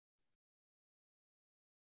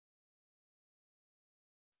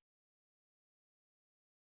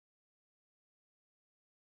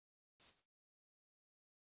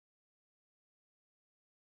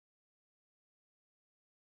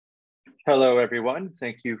Hello, everyone.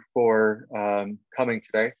 Thank you for coming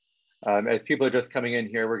today. As people are just coming in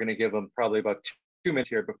here, we're going to give them probably about 2 minutes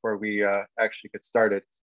here before we actually get started.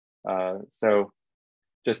 So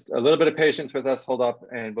just a little bit of patience with us, hold up,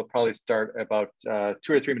 and we'll probably start about 2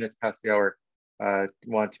 or 3 minutes past the hour.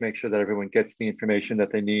 Want to make sure that everyone gets the information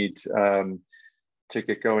that they need to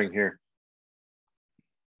get going here.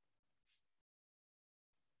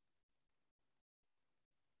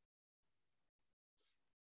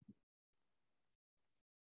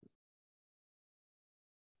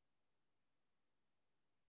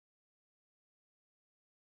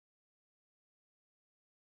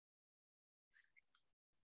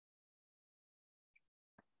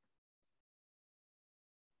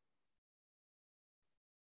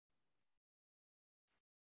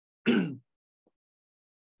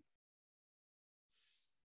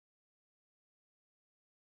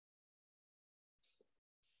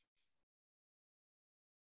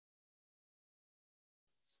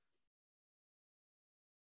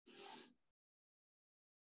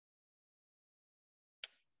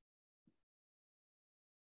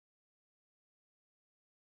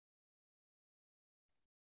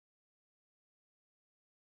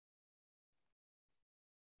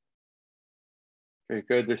 Very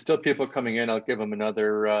good. There's still people coming in. I'll give them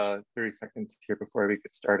another 30 seconds here before we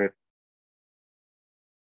get started.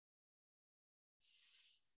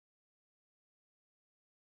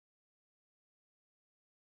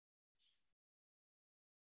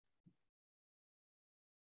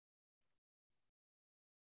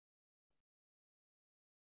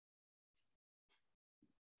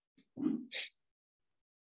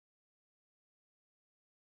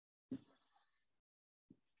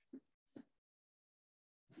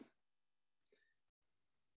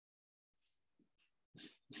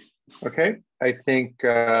 Okay, I think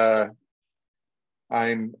I'm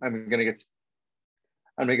gonna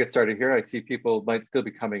get started here. I see people might still be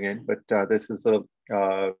coming in, but this is the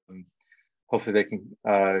hopefully they can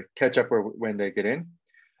catch up when they get in.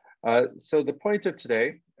 So the point of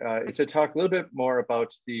today is to talk a little bit more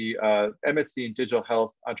about the MSc in Digital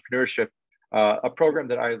Health Entrepreneurship, a program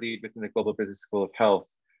that I lead within the Global Business School of Health.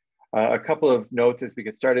 A couple of notes as we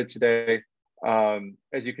get started today.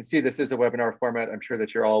 As you can see, this is a webinar format. I'm sure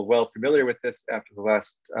that you're all well familiar with this after the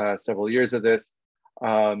last several years of this.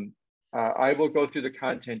 I will go through the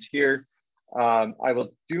content here. I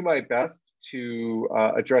will do my best to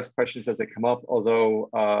address questions as they come up,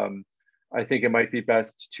 although I think it might be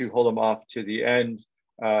best to hold them off to the end,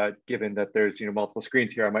 given that there's multiple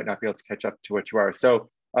screens here. I might not be able to catch up to what you are.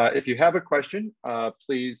 So if you have a question,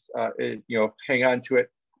 please hang on to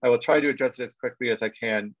it. I will try to address it as quickly as I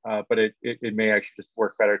can, but it may actually just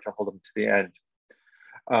work better to hold them to the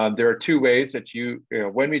end. There are two ways that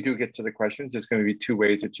when we do get to the questions, there's going to be two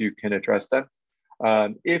ways that you can address them.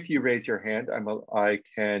 If you raise your hand, I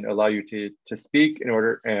can allow you to speak in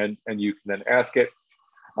order, and you can then ask it.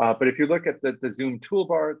 But if you look at the Zoom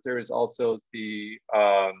toolbar, there is also the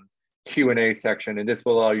Q&A section, and this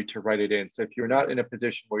will allow you to write it in. So if you're not in a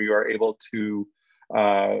position where you are able to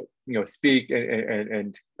speak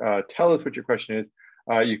and tell us what your question is,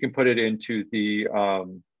 you can put it into the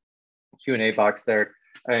Q&A box there.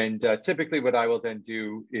 And typically what I will then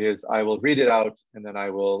do is I will read it out and then I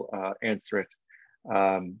will answer it.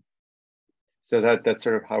 So that's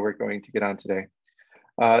sort of how we're going to get on today.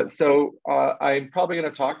 So I'm probably going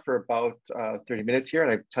to talk for about 30 minutes here,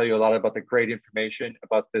 and I tell you a lot about the great information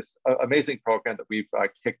about this amazing program that we've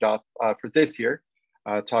kicked off for this year,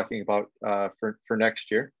 talking about for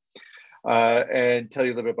next year, and tell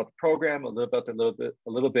you a little bit about the program, a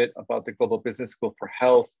little bit about the Global Business School for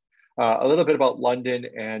Health, a little bit about London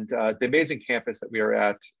and the amazing campus that we are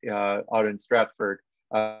at out in Stratford.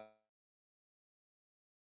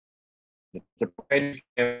 It's a brand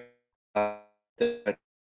new campus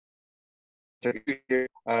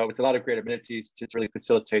with a lot of great amenities to really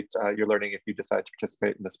facilitate your learning if you decide to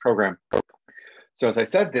participate in this program. So as I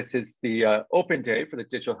said, this is the open day for the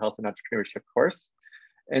Digital Health and Entrepreneurship course.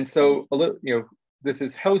 And so this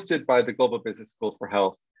is hosted by the Global Business School for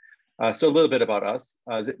Health. So a little bit about us.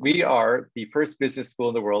 We are the first business school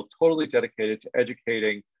in the world totally dedicated to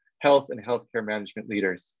educating health and healthcare management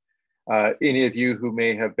leaders. Any of you who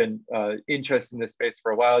may have been interested in this space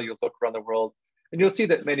for a while, you'll look around the world and you'll see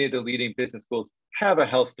that many of the leading business schools have a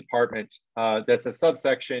health department that's a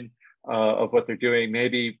subsection of what they're doing,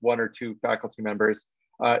 maybe one or two faculty members.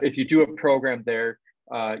 If you do a program there,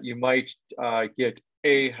 you might get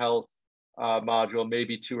a health module,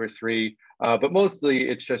 maybe two or three, but mostly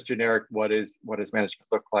it's just generic. What does management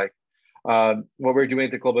look like? What we're doing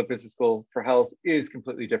at the Global Business School for Health is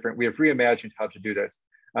completely different. We have reimagined how to do this.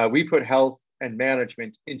 We put health and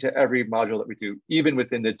management into every module that we do, even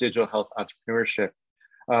within the digital health entrepreneurship.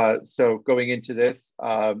 So going into this,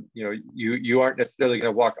 you aren't necessarily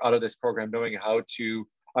going to walk out of this program knowing how to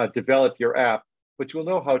develop your app, but you'll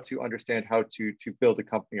know how to understand how to build a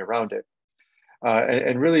company around it.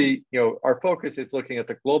 And really, our focus is looking at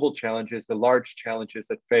the global challenges, the large challenges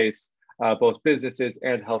that face both businesses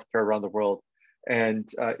and healthcare around the world. And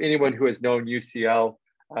anyone who has known UCL,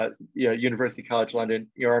 University College London,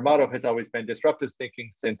 our motto has always been disruptive thinking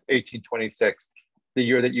since 1826, the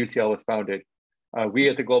year that UCL was founded. We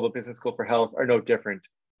at the Global Business School for Health are no different.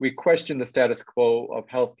 We question the status quo of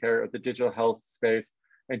healthcare, of the digital health space,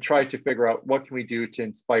 and try to figure out what can we do to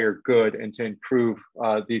inspire good and to improve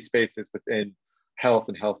these spaces within health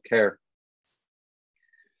and healthcare.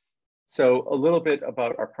 So a little bit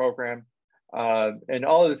about our program. And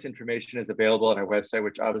all of this information is available on our website,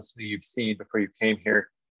 which obviously you've seen before you came here.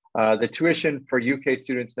 The tuition for UK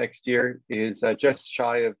students next year is just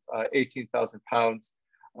shy of £18,000.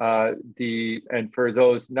 And for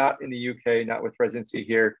those not in the UK, not with residency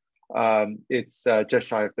here, it's just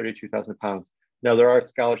shy of £32,000. Now there are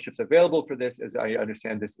scholarships available for this, as I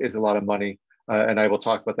understand this is a lot of money, and I will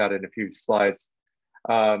talk about that in a few slides.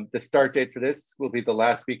 The start date for this will be the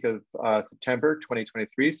last week of September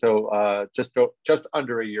 2023, so just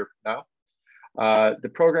under a year from now. The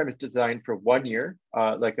program is designed for 1 year.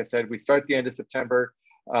 Like I said, we start the end of September,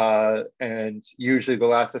 and usually the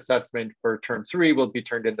last assessment for term 3 will be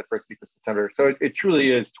turned in the first week of September. So it truly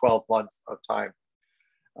is 12 months of time.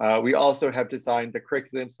 We also have designed the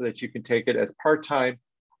curriculum so that you can take it as part-time,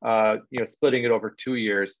 splitting it over 2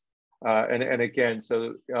 years. And again,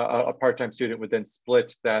 so a part-time student would then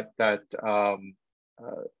split that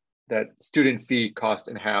student fee cost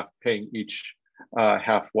in half, paying each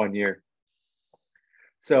half 1 year.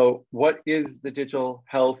 So what is the Digital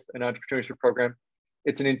Health and Entrepreneurship Program?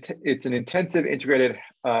 It's an intensive integrated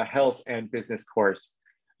health and business course.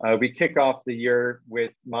 We kick off the year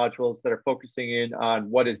with modules that are focusing in on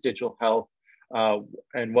what is digital health,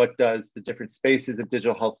 and what does the different spaces of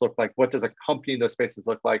digital health look like? What does a company in those spaces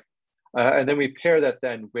look like? And then we pair that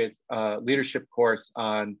then with a leadership course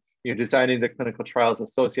on designing the clinical trials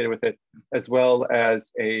associated with it, as well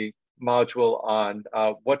as a module on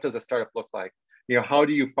what does a startup look like? How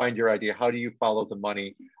do you find your idea? How do you follow the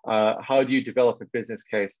money? How do you develop a business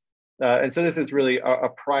case? And so this is really a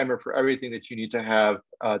primer for everything that you need to have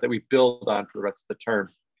that we build on for the rest of the term.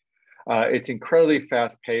 It's incredibly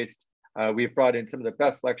fast-paced. We've brought in some of the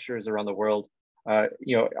best lecturers around the world.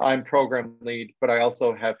 I'm program lead, but I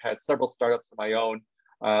also have had several startups of my own,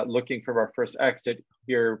 looking for our first exit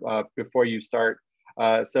here before you start.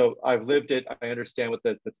 So I've lived it. I understand what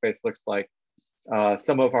the space looks like.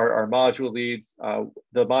 Some of our module leads,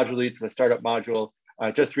 the module lead for the startup module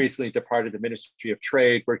just recently departed the Ministry of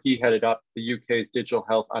Trade, where he headed up the UK's digital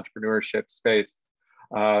health entrepreneurship space.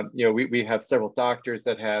 We have several doctors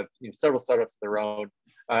that have several startups of their own.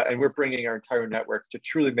 And we're bringing our entire networks to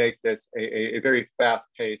truly make this a very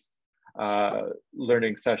fast-paced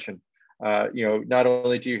learning session. Not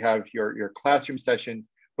only do you have your classroom sessions,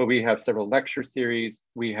 but we have several lecture series.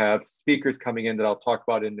 We have speakers coming in that I'll talk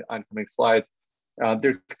about in the oncoming slides.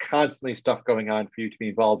 There's constantly stuff going on for you to be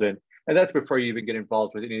involved in. And that's before you even get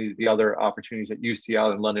involved with any of the other opportunities that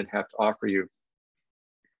UCL and London have to offer you.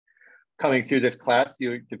 Coming through this class,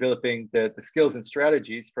 you're developing the skills and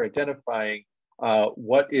strategies for identifying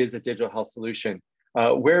what is a digital health solution?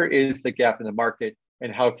 Where is the gap in the market,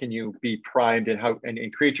 and how can you be primed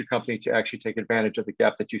and create your company to actually take advantage of the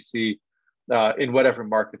gap that you see in whatever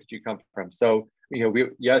market that you come from? So,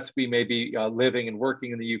 we may be living and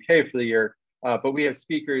working in the UK for the year, but we have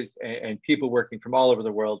speakers and people working from all over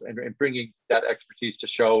the world and bringing that expertise to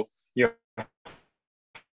show,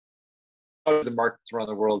 how the markets around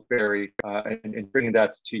the world vary, and bringing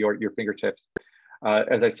that to your fingertips.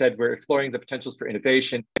 As I said, we're exploring the potentials for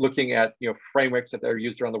innovation, looking at frameworks that are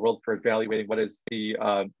used around the world for evaluating what is the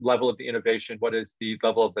level of the innovation, what is the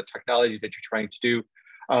level of the technology that you're trying to do,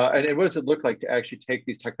 and what does it look like to actually take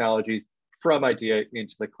these technologies from idea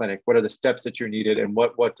into the clinic? What are the steps that you're needed, and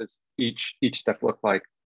what does each step look like?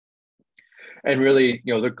 And really,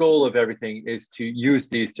 the goal of everything is to use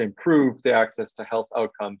these to improve the access to health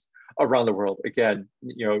outcomes around the world. Again,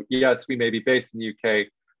 yes, we may be based in the UK,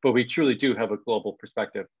 but we truly do have a global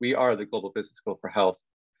perspective. We are the Global Business School for Health.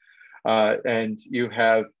 And you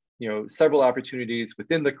have several opportunities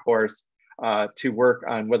within the course to work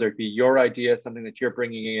on whether it be your idea, something that you're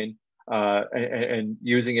bringing in, and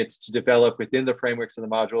using it to develop within the frameworks of the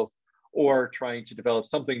modules, or trying to develop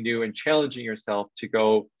something new and challenging yourself to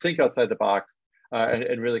go think outside the box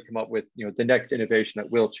and really come up with the next innovation that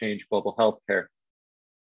will change global healthcare.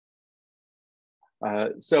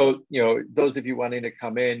 So, those of you wanting to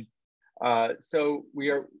come in, so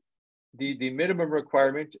the minimum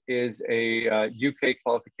requirement is a UK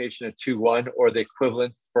qualification of 2-1 or the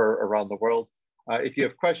equivalents for around the world. If you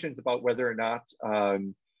have questions about whether or not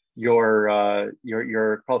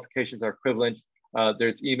your qualifications are equivalent,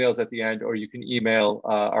 there's emails at the end, or you can email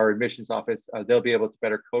our admissions office. They'll be able to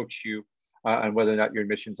better coach you on whether or not your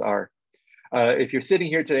admissions are. If you're sitting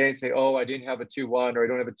here today and say, oh, I didn't have a 2-1 or I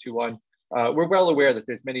don't have a 2-1, we're well aware that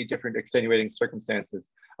there's many different extenuating circumstances,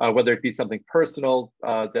 whether it be something personal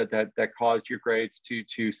that caused your grades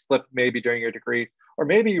to slip maybe during your degree, or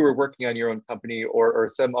maybe you were working on your own company or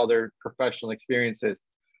some other professional experiences.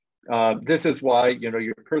 This is why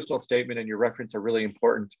your personal statement and your reference are really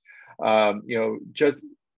important.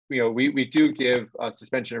 We do give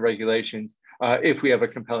suspension of regulations if we have a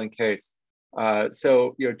compelling case.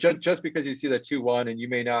 So just because you see that 2-1 and you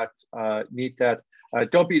may not meet that,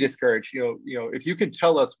 don't be discouraged. If you can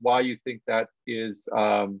tell us why you think that is,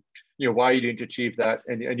 why you didn't achieve that,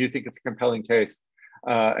 and you think it's a compelling case,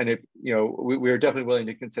 and if we are definitely willing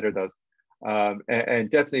to consider those. And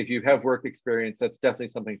definitely, if you have work experience, that's definitely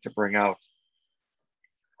something to bring out.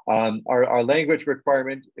 Our language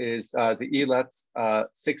requirement is the ELETS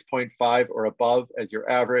 6.5 or above as your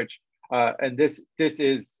average. And this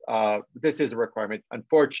is a requirement.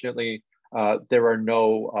 Unfortunately, there are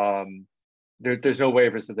there's no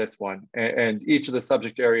waivers of this one, and each of the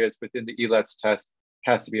subject areas within the ELETS test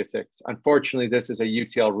has to be a 6. Unfortunately, this is a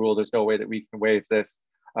UCL rule. There's no way that we can waive this,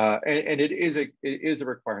 and it is a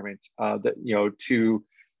requirement that to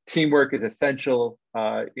teamwork is essential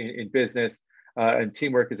in business, and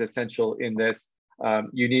teamwork is essential in this.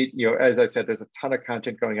 You need, as I said, there's a ton of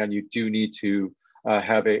content going on. You do need to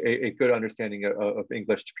have a good understanding of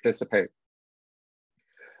English to participate.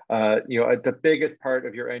 The biggest part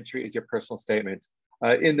of your entry is your personal statement.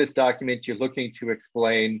 In this document, you're looking to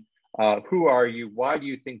explain who are you, why do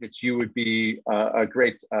you think that you would be a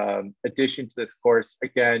great addition to this course?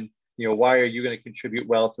 Again, why are you going to contribute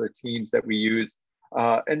well to the teams that we use?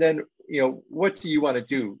 And then, what do you want to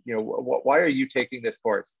do? Why are you taking this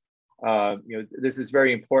course? This is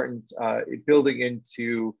very important, building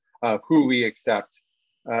into who we accept.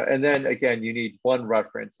 And then again, you need one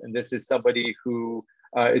reference, and this is somebody who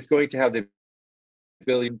is going to have the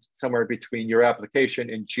ability somewhere between your application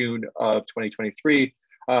in June of 2023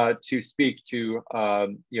 to speak to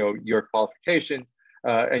your qualifications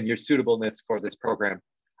and your suitableness for this program.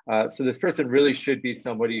 So this person really should be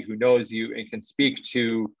somebody who knows you and can speak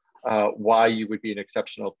to why you would be an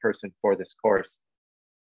exceptional person for this course.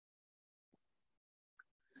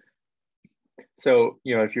 So,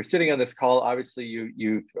 if you're sitting on this call, obviously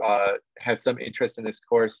you have some interest in this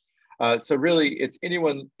course. So really, it's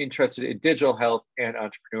anyone interested in digital health and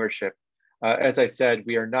entrepreneurship. As I said,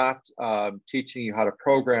 we are not teaching you how to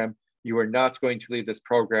program. You are not going to leave this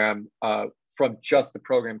program from just the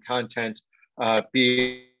program content,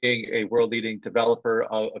 being a world-leading developer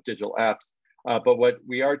of digital apps. But what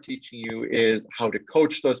we are teaching you is how to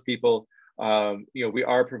coach those people. We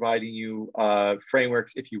are providing you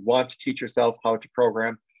frameworks if you want to teach yourself how to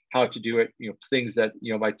program, how to do it, things that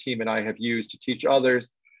my team and I have used to teach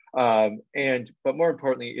others. But more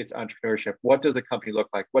importantly, it's entrepreneurship. What does a company look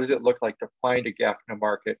like? What does it look like to find a gap in a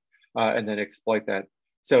market and then exploit that?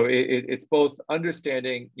 So it's both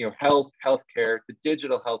understanding, healthcare, the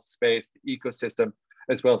digital health space, the ecosystem,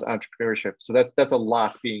 as well as entrepreneurship. So that's a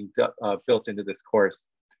lot being built into this course.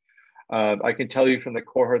 I can tell you from the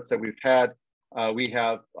cohorts that we've had, we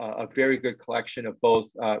have a very good collection of both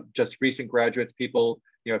just recent graduates, people,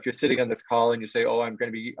 if you're sitting on this call and you say, oh, I'm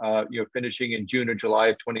going to be, finishing in June or July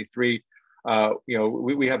of 23,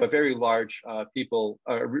 we have a very large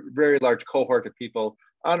very large cohort of people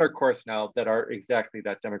on our course now that are exactly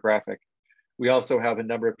that demographic. We also have a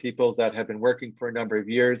number of people that have been working for a number of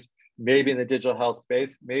years, maybe in the digital health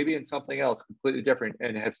space, maybe in something else completely different,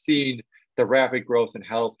 and have seen the rapid growth in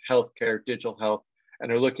healthcare, digital health,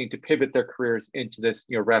 and are looking to pivot their careers into this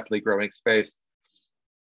rapidly growing space.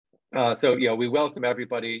 So we welcome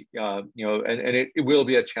everybody, and it will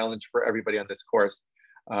be a challenge for everybody on this course,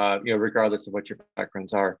 regardless of what your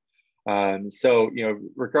backgrounds are. So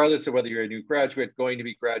regardless of whether you're a new graduate, going to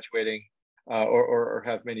be graduating, or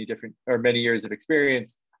have many years of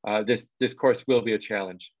experience, this course will be a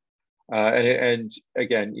challenge. And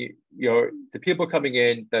again, the people coming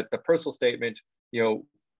in, that the personal statement,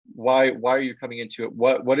 why are you coming into it?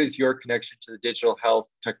 What is your connection to the digital health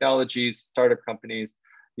technologies, startup companies,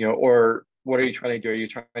 or what are you trying to do? Are you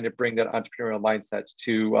trying to bring that entrepreneurial mindset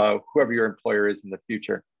to whoever your employer is in the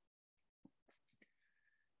future?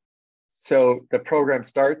 So the program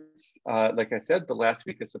starts, like I said, the last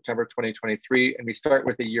week of September 2023, and we start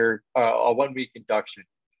with a 1-week induction.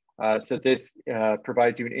 So this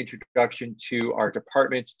provides you an introduction to our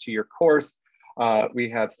department, to your course.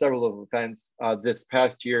 We have several events. This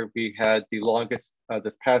past year, we had the longest,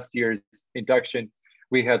 this past year's induction,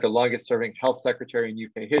 we had the longest serving health secretary in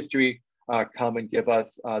UK history come and give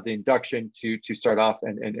us the induction to start off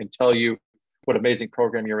and tell you what amazing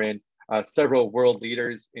program you're in. Several world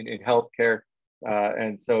leaders in healthcare.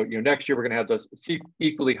 And so, next year we're going to have those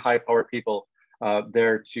equally high-powered people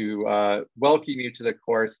there to welcome you to the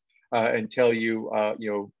course and tell you,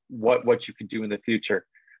 what you can do in the future.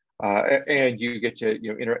 And you get to,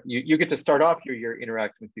 you get to start off your year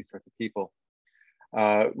interacting with these sorts of people.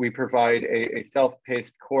 We provide a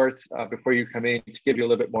self-paced course before you come in to give you a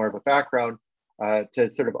little bit more of a background to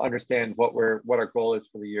sort of understand what our goal is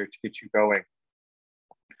for the year to get you going.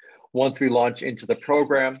 Once we launch into the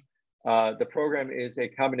program is a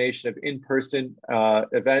combination of in-person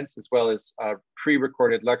events as well as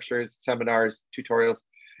pre-recorded lectures, seminars, tutorials.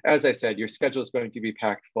 As I said, your schedule is going to be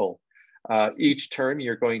packed full. Each term,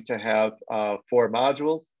 you're going to have 4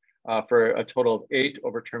 modules for a total of 8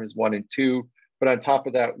 over terms 1 and 2. But on top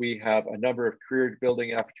of that, we have a number of career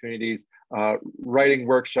building opportunities, writing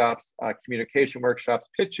workshops, communication workshops,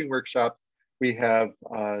 pitching workshops. We have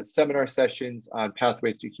seminar sessions on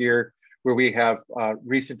Pathways to Here, where we have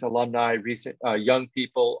recent alumni, recent young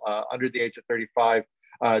people under the age of 35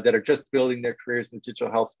 that are just building their careers in the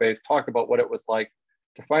digital health space, talk about what it was like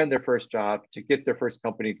to find their first job, to get their first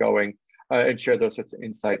company going, and share those sorts of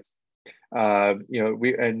insights.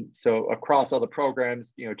 And so across all the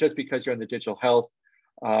programs, just because you're in the digital health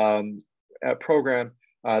program,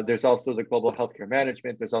 there's also the global healthcare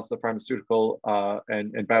management. There's also the pharmaceutical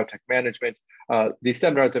and biotech management. These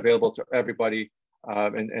seminars are available to everybody.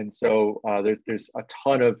 So there's a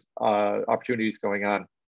ton of opportunities going on.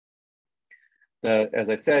 As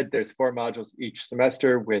I said, there's 4 modules each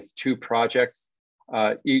semester with 2 projects,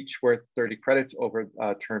 each worth 30 credits over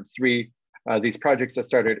term 3. These projects are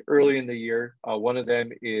started early in the year. One of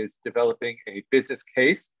them is developing a business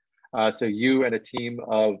case. So you and a team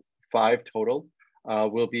of 5 total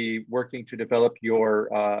will be working to develop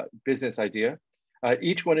your business idea.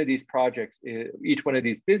 Each one of these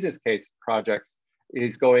business case projects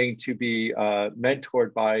is going to be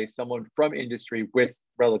mentored by someone from industry with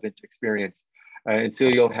relevant experience. And so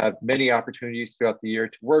you'll have many opportunities throughout the year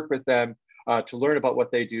to work with them, to learn about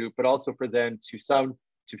what they do, but also for them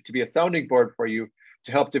to be a sounding board for you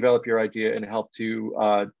to help develop your idea and help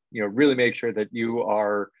to really make sure that you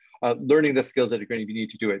are learning the skills that are going to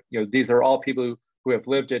need to do it. These are all people who have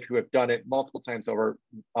lived it, who have done it multiple times over,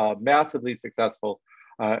 massively successful.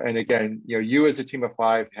 And again, you as a team of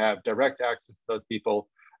 5 have direct access to those people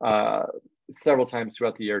several times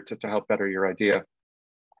throughout the year to help better your idea.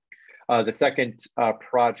 The second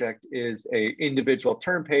project is an individual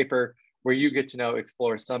term paper where you get to now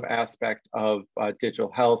explore some aspect of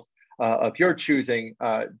digital health of your choosing,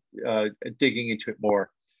 digging into it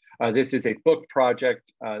more. This is a book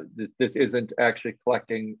project. This isn't actually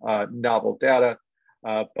collecting novel data,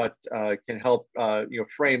 but can help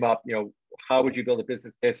frame up, how would you build a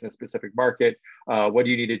business case in a specific market? What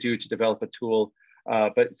do you need to do to develop a tool?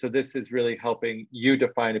 So this is really helping you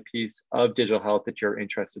define a piece of digital health that you're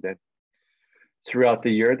interested in. Throughout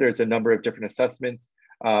the year, there's a number of different assessments.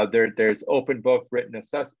 There's open book written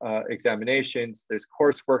examinations, there's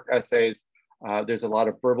coursework essays, there's a lot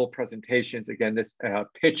of verbal presentations. Again, this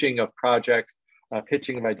pitching of projects,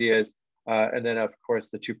 pitching of ideas, and then of course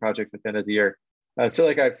the 2 projects at the end of the year. So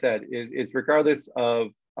like I've said, is regardless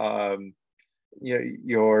of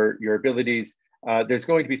your abilities, there's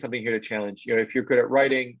going to be something here to challenge. If you're good at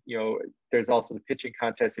writing, there's also the pitching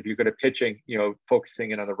contest. If you're good at pitching,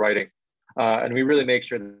 focusing in on the writing. And we really make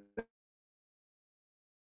sure that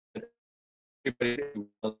everybody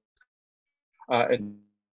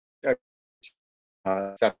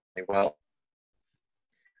well.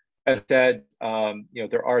 As said,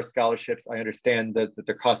 there are scholarships. I understand that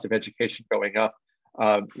the cost of education going up.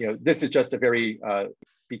 This is just a very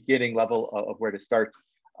beginning level of where to start.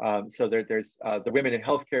 So there's the Women in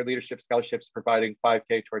Healthcare Leadership Scholarships providing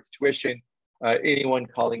 5K towards tuition. Anyone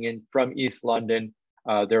calling in from East London,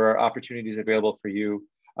 there are opportunities available for you.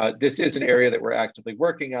 This is an area that we're actively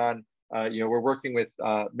working on. We're working with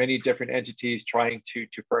many different entities trying to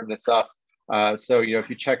firm this up. So if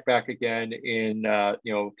you check back again in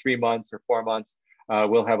 3 months or 4 months,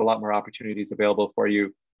 we'll have a lot more opportunities available for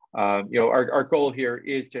you. Our goal here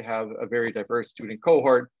is to have a very diverse student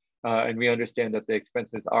cohort, and we understand that the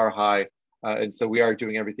expenses are high. And so we are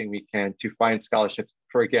doing everything we can to find scholarships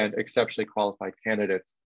for, again, exceptionally qualified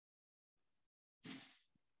candidates.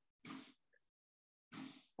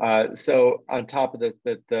 So on top of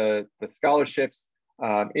the scholarships,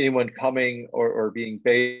 anyone coming or being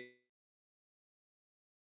based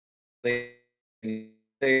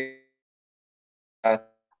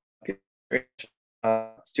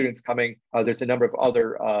students coming. There's a number of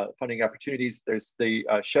other funding opportunities. There's the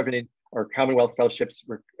Chevening or Commonwealth Fellowships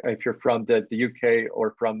if you're from the UK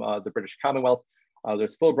or from the British Commonwealth.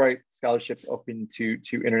 There's Fulbright scholarships open to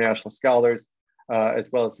international scholars,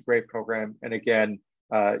 as well as the GRADE program. And again,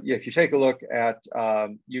 if you take a look at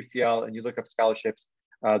UCL and you look up scholarships,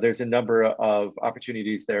 there's a number of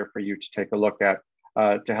opportunities there for you to take a look at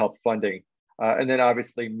to help funding. And then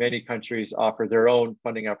obviously many countries offer their own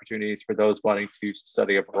funding opportunities for those wanting to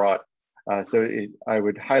study abroad. I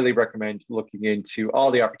would highly recommend looking into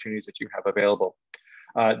all the opportunities that you have available.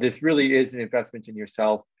 This really is an investment in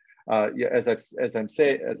yourself. As I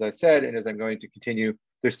said, and as I'm going to continue,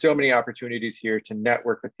 there's so many opportunities here to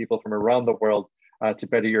network with people from around the world to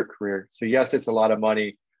better your career. So yes, it's a lot of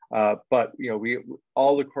money, but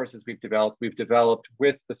all the courses we've developed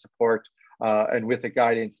with the support and with the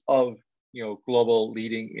guidance of global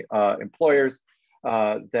leading employers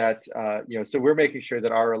so we're making sure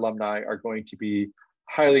that our alumni are going to be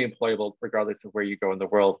highly employable regardless of where you go in the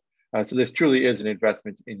world. So this truly is an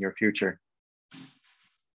investment in your future.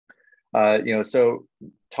 Leading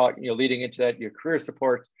into that, your career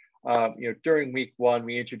support, during week one,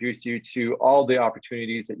 we introduced you to all the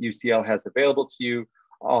opportunities that UCL has available to you,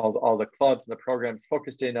 all the clubs and the programs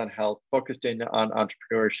focused in on health, focused in on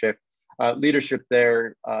entrepreneurship. Leadership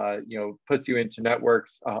there, puts you into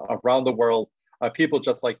networks around the world, people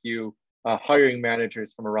just like you, hiring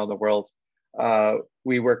managers from around the world.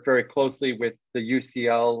 We work very closely with the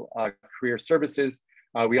UCL Career Services.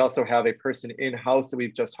 We also have a person in-house that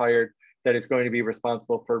we've just hired that is going to be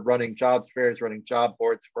responsible for running jobs fairs, running job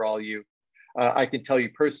boards for all you. I can tell you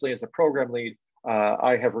personally as a program lead,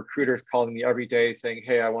 I have recruiters calling me every day saying,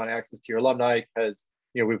 hey, I want access to your alumni because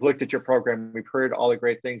we've looked at your program. We've heard all the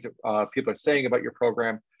great things that people are saying about your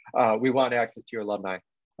program. We want access to your alumni.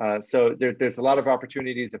 So there's a lot of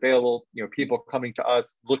opportunities available. People coming to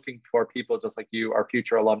us looking for people just like you, our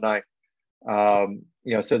future alumni. So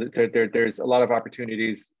there's a lot of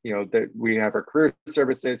opportunities. That we have our career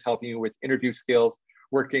services helping you with interview skills,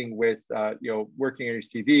 working with working on your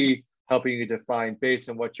CV, helping you define based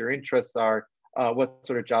on what your interests are, what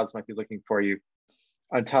sort of jobs might be looking for you.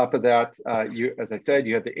 On top of that, as I said,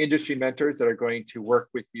 you have the industry mentors that are going to work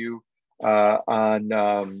with you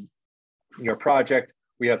on your project.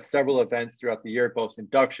 We have several events throughout the year, both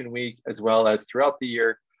induction week as well as throughout the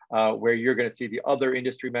year, where you're going to see the other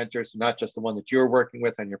industry mentors, not just the one that you're working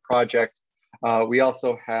with on your project. We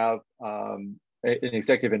also have an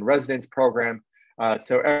executive in residence program.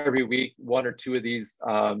 So every week, one or two of these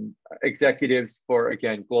executives for,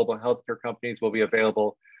 again, global healthcare companies will be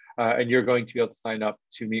available. And you're going to be able to sign up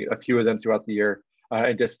to meet a few of them throughout the year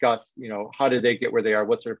and discuss, how did they get where they are?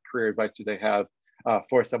 What sort of career advice do they have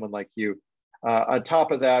for someone like you? On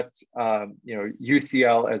top of that,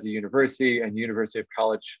 UCL as a university and University of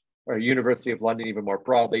College or University of London, even more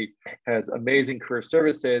broadly, has amazing career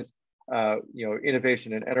services.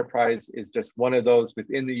 Innovation and enterprise is just one of those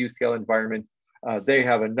within the UCL environment. They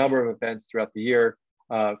have a number of events throughout the year.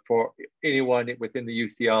 For anyone within the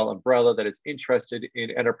UCL umbrella that is interested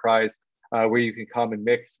in enterprise, where you can come and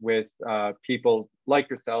mix with people like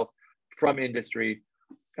yourself from industry.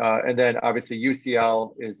 And then obviously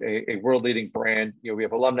UCL is a world-leading brand. We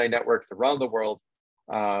have alumni networks around the world.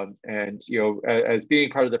 And as being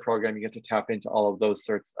part of the program, you get to tap into all of those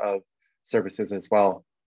sorts of services as well.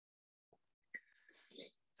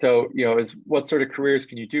 So, what sort of careers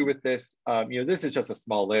can you do with this? This is just a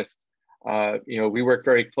small list. We work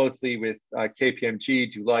very closely with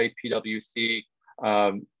KPMG, Deloitte, PwC,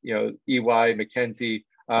 EY, McKinsey.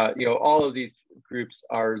 All of these groups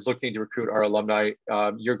are looking to recruit our alumni.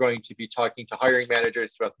 You're going to be talking to hiring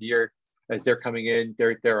managers throughout the year as they're coming in.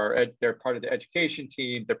 They're part of the education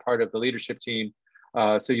team. They're part of the leadership team.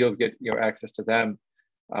 So you'll get access to them.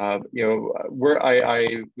 We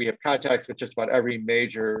have contacts with just about every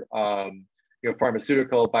major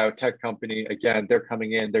pharmaceutical, biotech company. Again, they're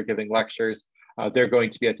coming in, they're giving lectures. They're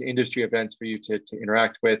going to be at the industry events for you to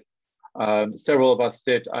interact with. Several of us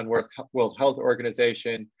sit on World Health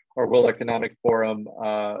Organization or World Economic Forum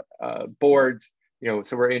boards.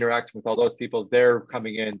 So we're interacting with all those people. They're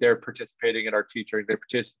coming in, they're participating in our teaching, they're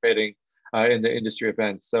participating in the industry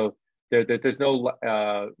events. So there's no,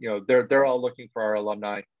 they're all looking for our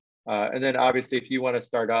alumni. And then obviously, if you want to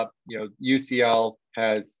start up, UCL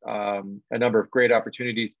has a number of great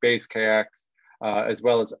opportunities, base kayaks, as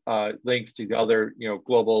well as links to the other,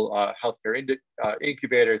 global healthcare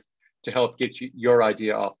incubators. to help get your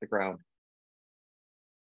idea off the ground.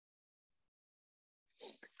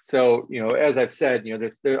 So, as I've said,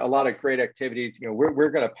 there are a lot of great activities. We're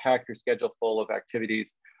going to pack your schedule full of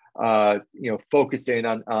activities, focusing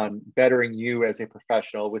on bettering you as a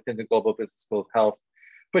professional within the Global Business School of Health.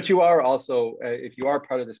 But you are also, if you are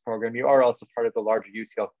part of this program, you are also part of the larger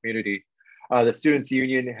UCL community. The Students'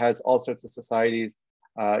 Union has all sorts of societies.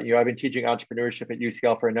 I've been teaching entrepreneurship at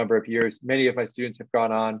UCL for a number of years. Many of my students have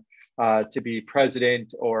gone on to be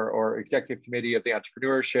president or executive committee of the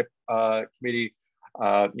entrepreneurship committee.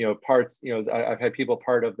 I've had people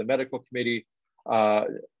part of the medical committee.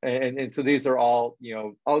 And so these are all,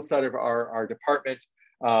 outside of our department,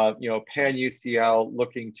 pan UCL,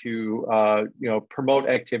 looking to, promote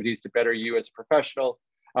activities to better you as a professional,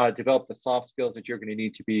 develop the soft skills that you're going to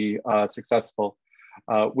need to be successful.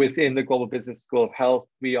 Within the Global Business School of Health,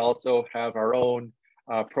 we also have our own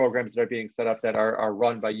programs that are being set up that are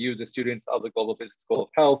run by you, the students of the Global Business School of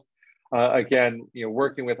Health. Again,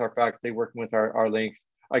 working with our faculty, working with our links,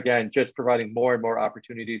 again, just providing more and more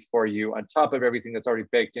opportunities for you on top of everything that's already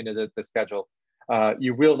baked into the schedule.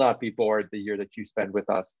 You will not be bored the year that you spend with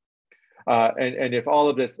us. And if all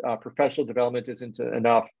of this professional development isn't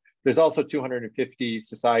enough, there's also 250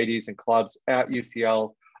 societies and clubs at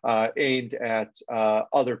UCL aimed at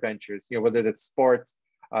other ventures, whether that's sports,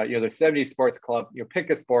 there's 70 sports club, pick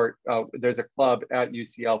a sport. There's a club at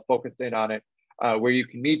UCL focused in on it, where you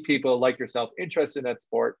can meet people like yourself interested in that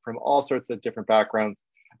sport from all sorts of different backgrounds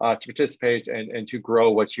to participate and to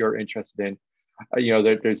grow what you're interested in.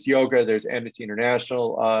 There's yoga, there's Amnesty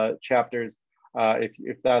International chapters,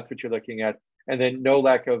 if that's what you're looking at. And then no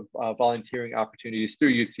lack of volunteering opportunities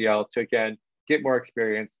through UCL to, again, get more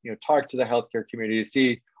experience, talk to the healthcare community to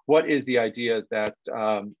see what is the idea that,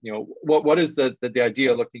 what is the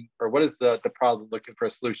idea looking, or what is the problem looking for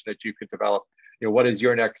a solution that you could develop? What is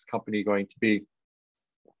your next company going to be?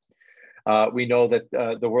 We know that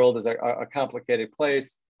the world is a complicated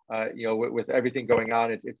place. With everything going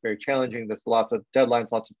on, it's very challenging. There's lots of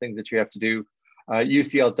deadlines, lots of things that you have to do.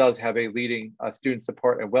 UCL does have a leading student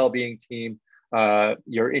support and well-being team.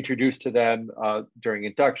 You're introduced to them during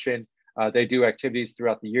induction. They do activities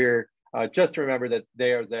throughout the year. Just remember that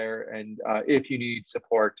they are there, and if you need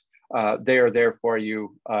support, they are there for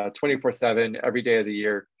you 24/7, every day of the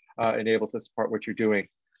year, and able to support what you're doing.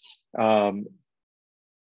 And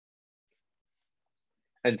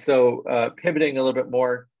so pivoting a little bit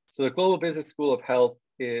more, so the Global Business School of Health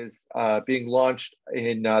is being launched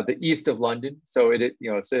in the east of London. So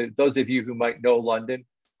so those of you who might know London,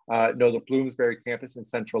 know the Bloomsbury campus in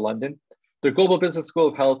central London. The Global Business School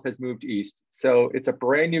of Health has moved east. So it's a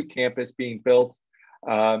brand new campus being built.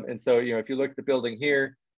 And so, if you look at the building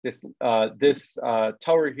here, this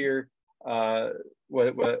tower here,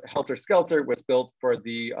 Helter Skelter, was built for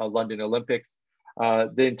the London Olympics.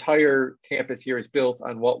 The entire campus here is built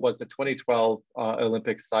on what was the 2012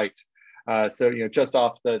 Olympic site. So, just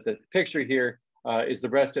off the picture here is the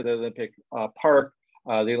rest of the Olympic park,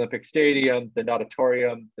 the Olympic Stadium, the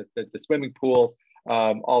auditorium, the swimming pool,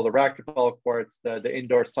 all the racquetball courts, the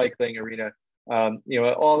indoor cycling arena.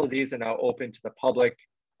 All of these are now open to the public.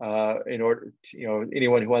 In order to,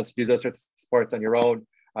 anyone who wants to do those sorts of sports on your own,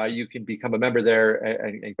 you can become a member there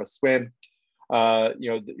and go swim.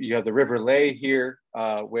 You have the River Lea here,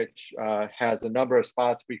 which has a number of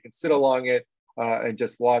spots where you can sit along it and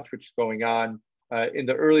just watch what's going on. In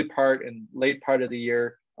the early part and late part of the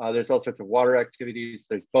year, there's all sorts of water activities.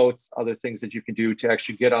 There's boats, other things that you can do to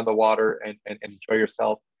actually get on the water and enjoy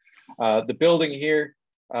yourself. The building here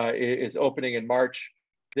is opening in March.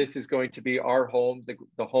 This is going to be our home,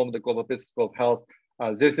 the home of the Global Business School of Health.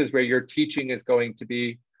 This is where your teaching is going to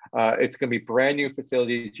be. It's going to be brand new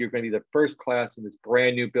facilities. You're going to be the first class in this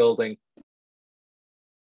brand new building.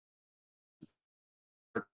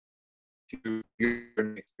 To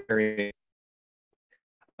your experience.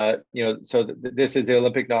 So this is the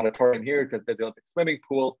Olympic auditorium here, the Olympic swimming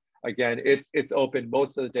pool. Again, it's open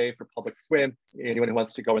most of the day for public swim. Anyone who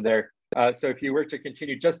wants to go in there. So if you were to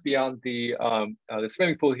continue just beyond the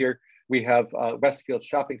swimming pool here, we have Westfield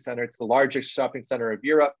Shopping Center. It's the largest shopping center of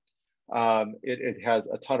Europe. It has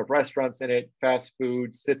a ton of restaurants in it, fast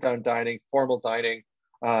food, sit-down dining, formal dining,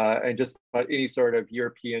 and just about any sort of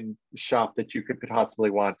European shop that you could possibly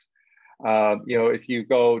want. If you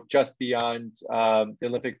go just beyond the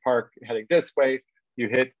Olympic Park heading this way, you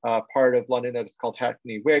hit part of London that is called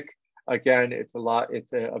Hackney Wick. Again, it's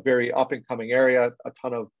a very up and coming area, a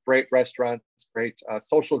ton of great restaurants, great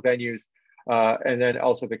social venues, and then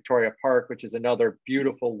also Victoria Park, which is another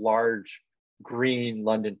beautiful, large, green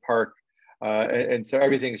London park. And so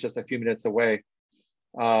everything is just a few minutes away.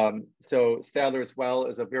 So Sadler as well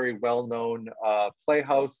is a very well-known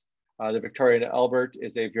playhouse. The Victoria and Albert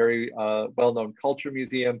is a very well-known culture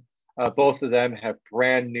museum. Both of them have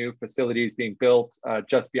brand new facilities being built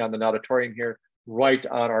just beyond the auditorium here, right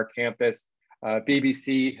on our campus.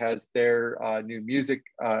 BBC has their new music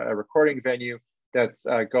recording venue that's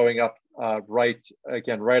going up right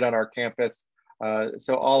on our campus.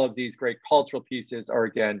 So all of these great cultural pieces are,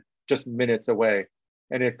 again, just minutes away.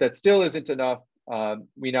 And if that still isn't enough,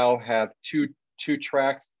 we now have two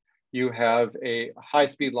tracks. You have a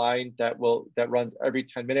high-speed line that runs every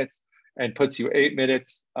 10 minutes and puts you 8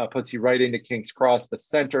 minutes, puts you right into King's Cross, the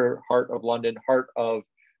center, heart of London, heart of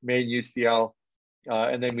main UCL.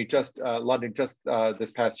 And then we London just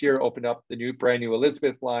this past year opened up the brand new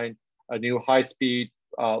Elizabeth line, a new high-speed,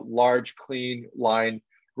 large, clean line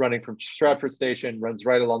running from Stratford Station, runs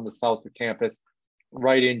right along the south of campus,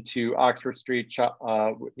 right into Oxford Street,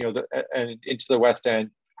 and into the West End,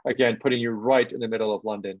 again, putting you right in the middle of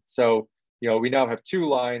London. So, we now have two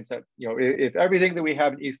lines that, if everything that we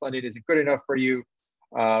have in East London isn't good enough for you,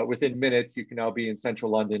 within minutes, you can now be in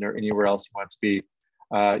central London or anywhere else you want to be.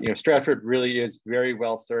 Stratford really is very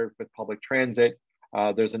well served with public transit.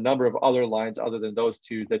 There's a number of other lines other than those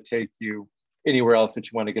two that take you anywhere else that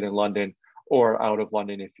you want to get in London or out of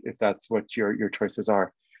London, if that's what your choices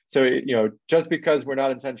are. So, just because we're not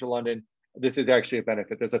in central London, this is actually a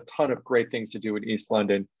benefit. There's a ton of great things to do in East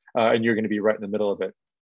London, and you're going to be right in the middle of it.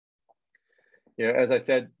 As I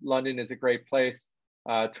said, London is a great place.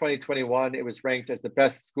 2021, it was ranked as the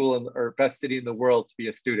best school or best city in the world to be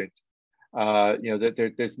a student.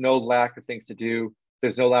 There's no lack of things to do.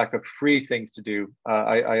 There's no lack of free things to do.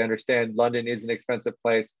 I understand London is an expensive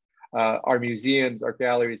place. Our museums, our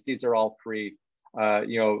galleries, these are all free.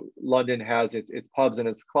 London has its pubs and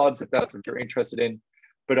its clubs, if that's what you're interested in.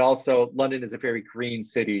 But also, London is a very green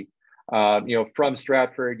city. From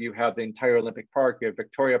Stratford, you have the entire Olympic Park, you have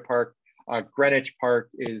Victoria Park. Greenwich Park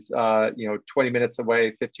is 20 minutes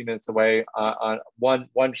away, 15 minutes away, on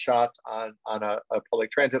one shot on a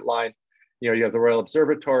public transit line. You have the Royal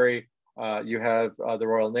Observatory, you have the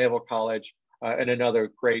Royal Naval College, and another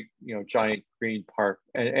great giant green park.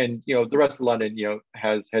 And the rest of London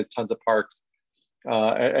has tons of parks.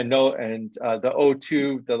 The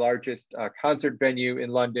O2, the largest concert venue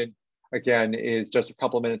in London, again, is just a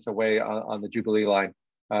couple of minutes away on the Jubilee line.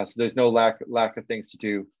 So there's no lack of things to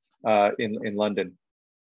do in London.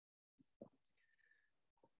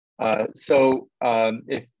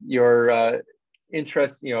 If you're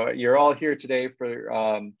interested, you're all here today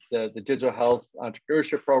for the Digital Health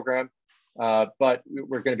Entrepreneurship Program, but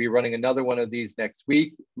we're going to be running another one of these next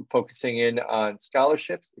week, focusing in on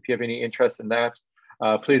scholarships. If you have any interest in that,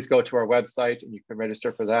 please go to our website and you can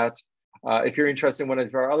register for that. If you're interested in one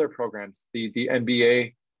of our other programs, the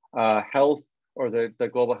MBA Health or the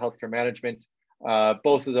Global Healthcare Management,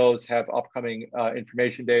 both of those have upcoming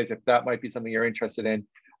information days. If that might be something you're interested in,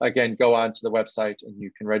 again, go on to the website and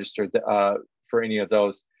you can register for any of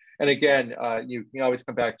those. And again, you can always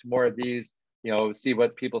come back to more of these, see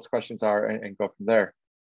what people's questions are and go from there.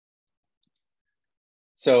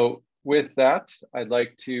 So with that, I'd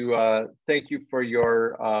like to thank you for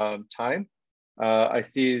your time. I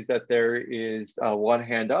see that there is one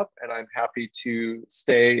hand up, and I'm happy to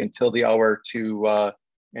stay until the hour to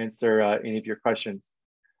answer any of your questions.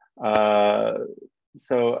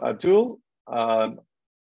 So Abdul,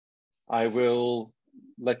 I will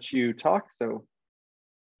let you talk. So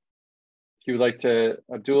if you would like to,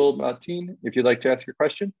 Abdul Mateen, if you'd like to ask your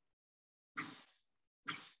question.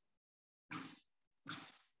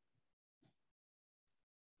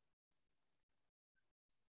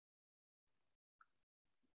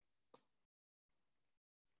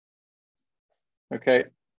 Okay.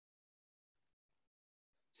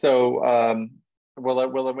 So while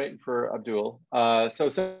I'm waiting for Abdul, so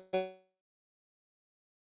the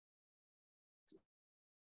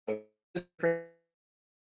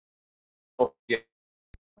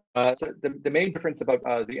main difference about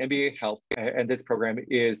the MBA Health and this program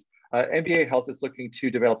is MBA Health is looking to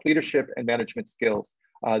develop leadership and management skills.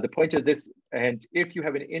 The point of this, and if you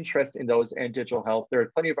have an interest in those and digital health, there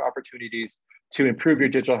are plenty of opportunities to improve your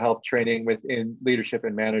digital health training within leadership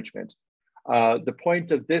and management. The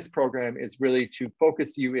point of this program is really to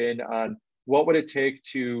focus you in on what would it take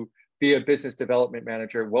to be a business development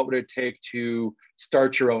manager? What would it take to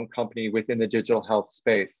start your own company within the digital health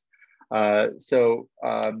space? The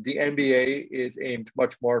MBA is aimed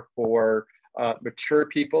much more for mature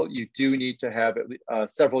people. You do need to have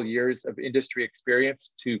several years of industry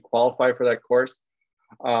experience to qualify for that course.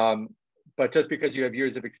 But just because you have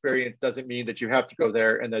years of experience doesn't mean that you have to go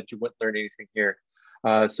there and that you wouldn't learn anything here.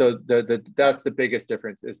 So that's the biggest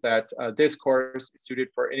difference, is that this course is suited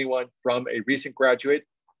for anyone from a recent graduate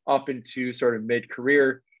up into sort of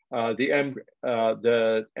mid-career. The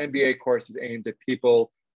MBA course is aimed at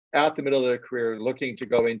people at the middle of their career looking to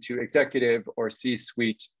go into executive or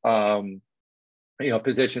C-suite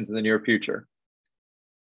positions in the near future.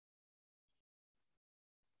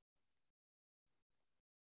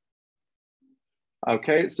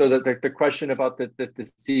 Okay, so the question about the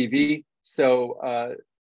CV. So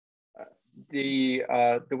the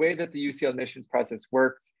way that the UCL admissions process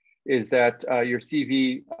works is that your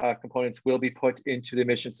CV components will be put into the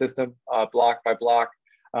admission system block by block.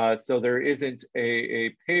 So there isn't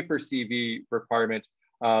a paper CV requirement,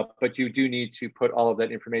 but you do need to put all of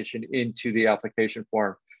that information into the application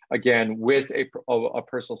form, again, with a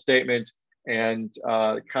personal statement and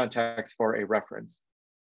contacts for a reference.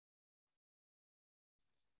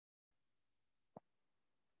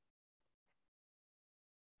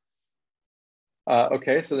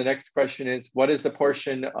 Okay, so the next question is, what is the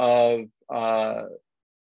portion of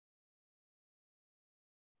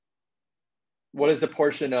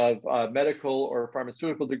medical or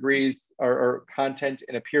pharmaceutical degrees or content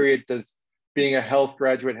in a period does being a health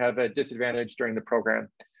graduate have a disadvantage during the program?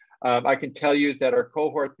 I can tell you that our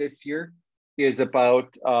cohort this year is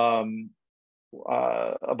about a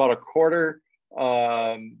quarter.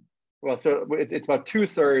 Well, so it's about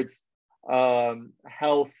 2/3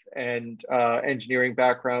 health and engineering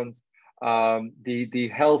backgrounds.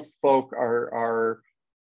 The health folk are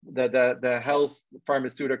the health,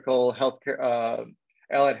 pharmaceutical, healthcare,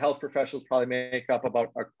 allied health professionals probably make up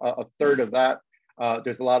about a third of that.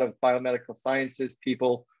 There's a lot of biomedical sciences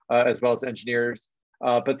people as well as engineers.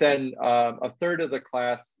 But then a third of the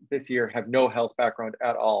class this year have no health background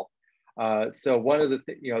at all. So one of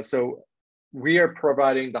the so we are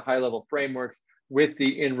providing the high-level frameworks with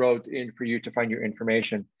the inroads in for you to find your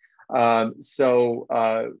information. I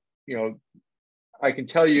can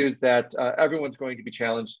tell you that everyone's going to be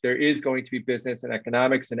challenged. There is going to be business and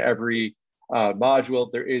economics in every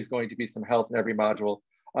module. There is going to be some health in every module.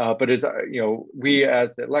 But as we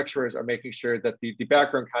as the lecturers are making sure that the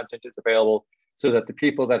background content is available so that the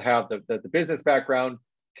people that have the business background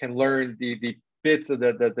can learn the bits of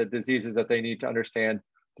the diseases that they need to understand.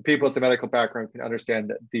 The people with the medical background can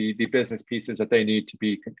understand the business pieces that they need to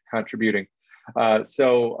be contributing.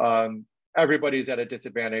 Everybody's at a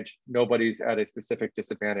disadvantage. Nobody's at a specific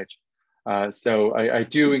disadvantage. So I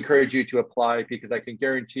do encourage you to apply, because I can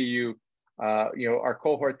guarantee you, our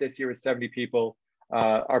cohort this year is 70 people.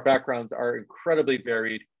 Our backgrounds are incredibly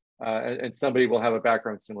varied, and somebody will have a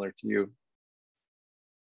background similar to you.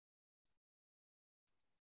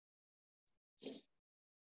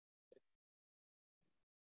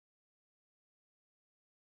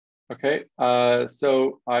 Okay,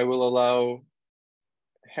 so I will allow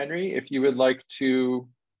Henry, if you would like to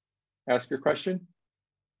ask your question.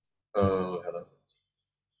 Hello.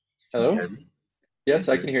 Hello? Can you hear me? Yes,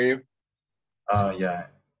 I can hear you. Yeah.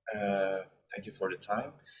 Thank you for the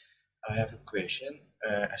time. I have a question.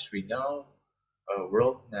 As we know,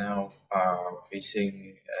 world now are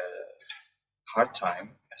facing a hard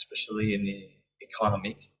time, especially in the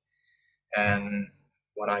economic. And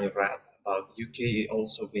what I read about UK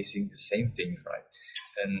also facing the same thing, right?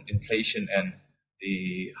 And inflation and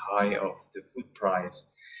the high of the food price.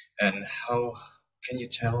 And how can you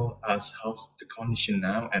tell us how's the condition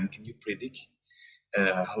now, and can you predict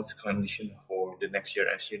how's the condition for the next year?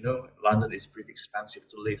 As you know, London is pretty expensive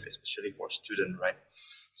to live, especially for students, right?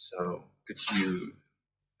 So could you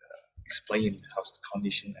explain how's the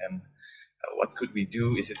condition, and what could we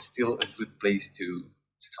do? Is it still a good place to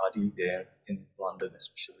study there in London,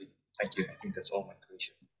 especially? Thank you. I think that's all my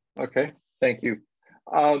question. Okay, thank you.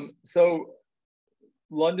 So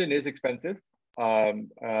London is expensive.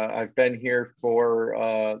 I've been here for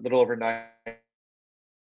a little over 9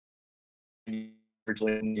 years.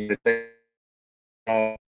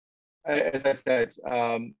 As I said,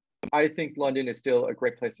 I think London is still a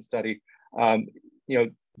great place to study.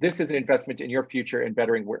 This is an investment in your future and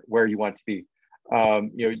bettering where you want to be.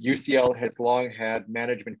 UCL has long had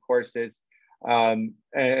management courses, and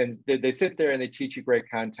they sit there and they teach you great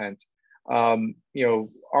content.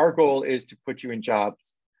 Our goal is to put you in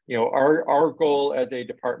jobs. Our goal as a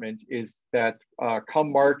department is that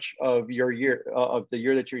come March of the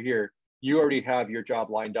year that you're here, you already have your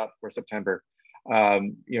job lined up for September.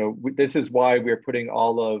 This is why we're putting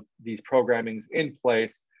all of these programmings in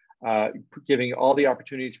place, giving all the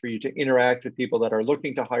opportunities for you to interact with people that are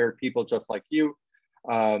looking to hire people just like you.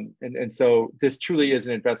 And so this truly is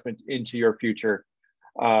an investment into your future.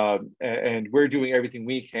 And we're doing everything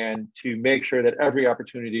we can to make sure that every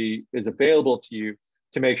opportunity is available to you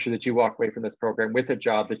to make sure that you walk away from this program with a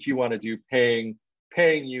job that you want to do, paying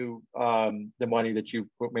you the money that you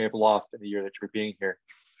may have lost in the year that you were being here.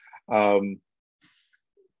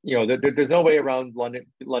 There's no way around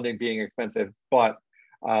London being expensive, but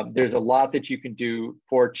there's a lot that you can do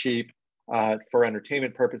for cheap for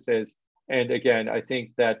entertainment purposes. And again, I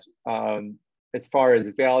think that as far as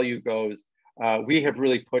value goes, we have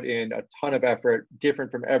really put in a ton of effort,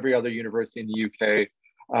 different from every other university in the UK,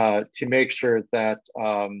 to make sure that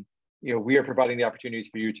we are providing the opportunities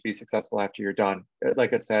for you to be successful after you're done.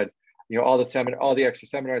 Like I said, all the extra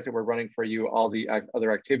seminars that we're running for you, all the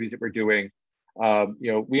other activities that we're doing.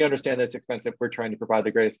 We understand that it's expensive. We're trying to provide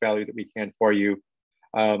the greatest value that we can for you.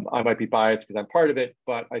 I might be biased because I'm part of it,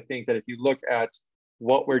 but I think that if you look at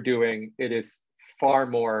what we're doing, it is far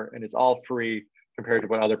more, and it's all free compared to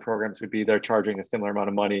what other programs would be. They're charging a similar amount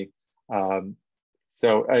of money.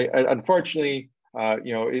 So unfortunately,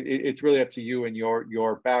 it's really up to you and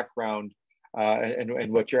your background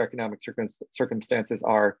and what your economic circumstances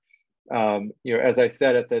are. As I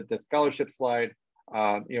said at the scholarship slide,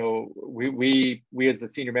 we as the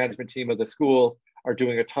senior management team of the school are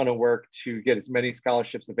doing a ton of work to get as many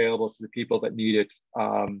scholarships available to the people that need it,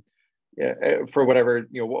 for whatever,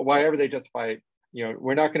 whatever they justify it.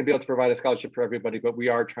 We're not going to be able to provide a scholarship for everybody, but we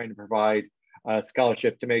are trying to provide a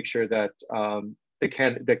scholarship to make sure that the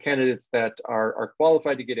candidates that are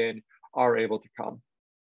qualified to get in are able to come.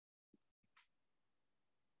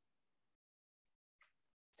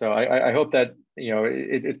 So I hope that,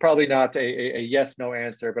 it's probably not a yes/no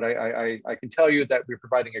answer, but I can tell you that we're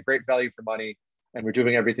providing a great value for money, and we're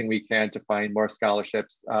doing everything we can to find more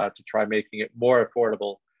scholarships to try making it more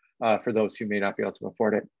affordable for those who may not be able to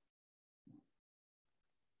afford it.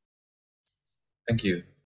 Thank you.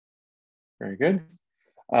 Very good.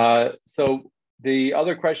 So the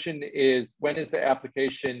other question is, when is the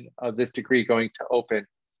application of this degree going to open?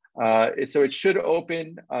 So it should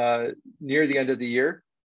open near the end of the year,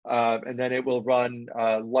 and then it will run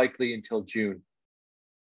likely until June.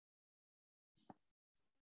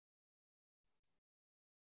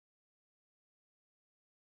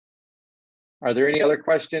 Are there any other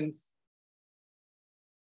questions?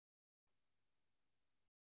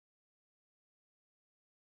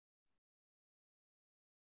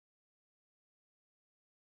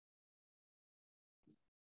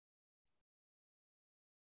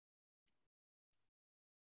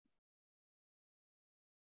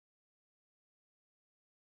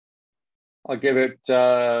 I'll give it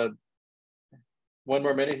one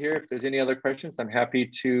more minute here. If there's any other questions, I'm happy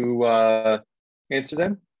to answer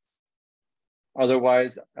them.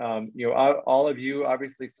 Otherwise, all of you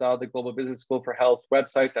obviously saw the Global Business School for Health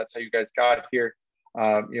website. That's how you guys got here.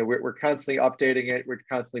 We're constantly updating it. We're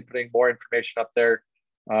constantly putting more information up there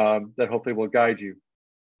that hopefully will guide you.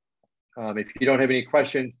 If you don't have any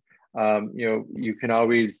questions, you can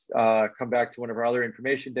always come back to one of our other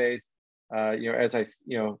information days. As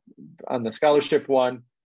on the scholarship one,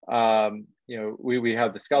 we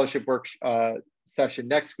have the scholarship work session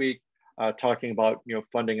next week, talking about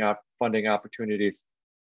funding opportunities.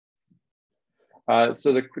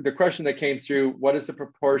 So the question that came through: what is the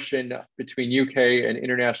proportion between UK and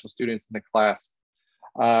international students in the class?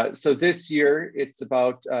 So this year it's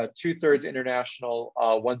about 2/3 international,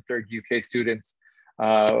 1/3 UK students.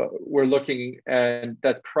 We're looking, and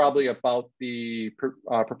that's probably about the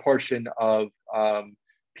proportion of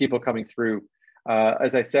people coming through.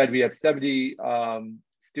 As I said, we have 70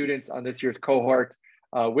 students on this year's cohort.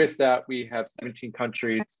 With that, we have 17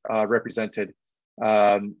 countries represented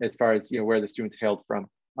as far as where the students hailed from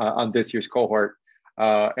on this year's cohort.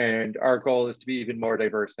 And our goal is to be even more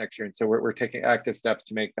diverse next year. And so we're taking active steps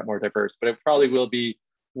to make that more diverse, but it probably will be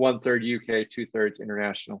 1/3 UK, 2/3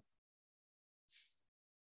 international.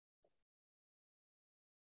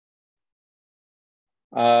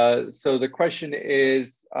 So the question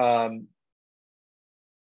is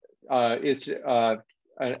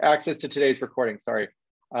access to today's recording, sorry.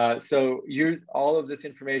 So all of this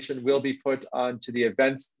information will be put onto the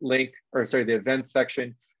events link, or sorry, the events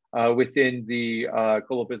section within the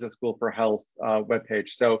Global Business School for Health webpage.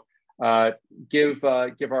 So give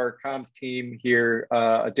our comms team here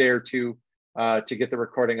a day or two to get the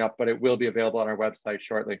recording up, but it will be available on our website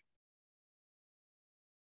shortly.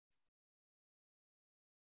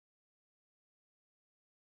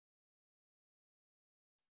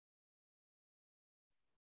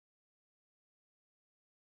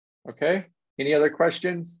 Okay, any other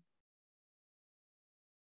questions?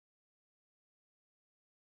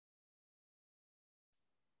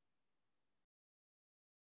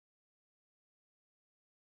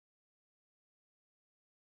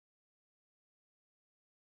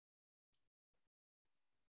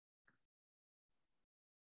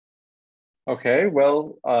 Okay,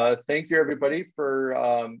 well, thank you everybody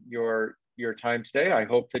for your time today. I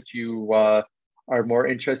hope that you are more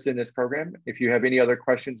interested in this program. If you have any other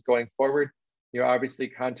questions going forward, you obviously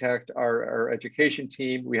contact our education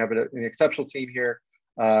team. We have an exceptional team here,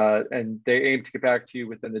 and they aim to get back to you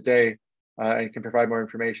within the day and can provide more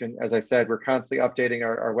information. As I said, we're constantly updating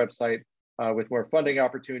our website with more funding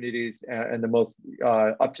opportunities and the most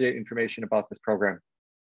up-to-date information about this program.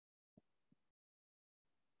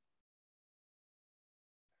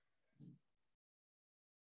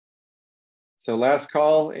 So last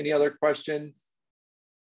call, any other questions?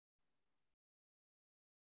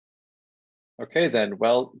 Okay then,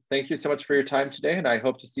 well, thank you so much for your time today, and I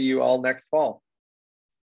hope to see you all next fall.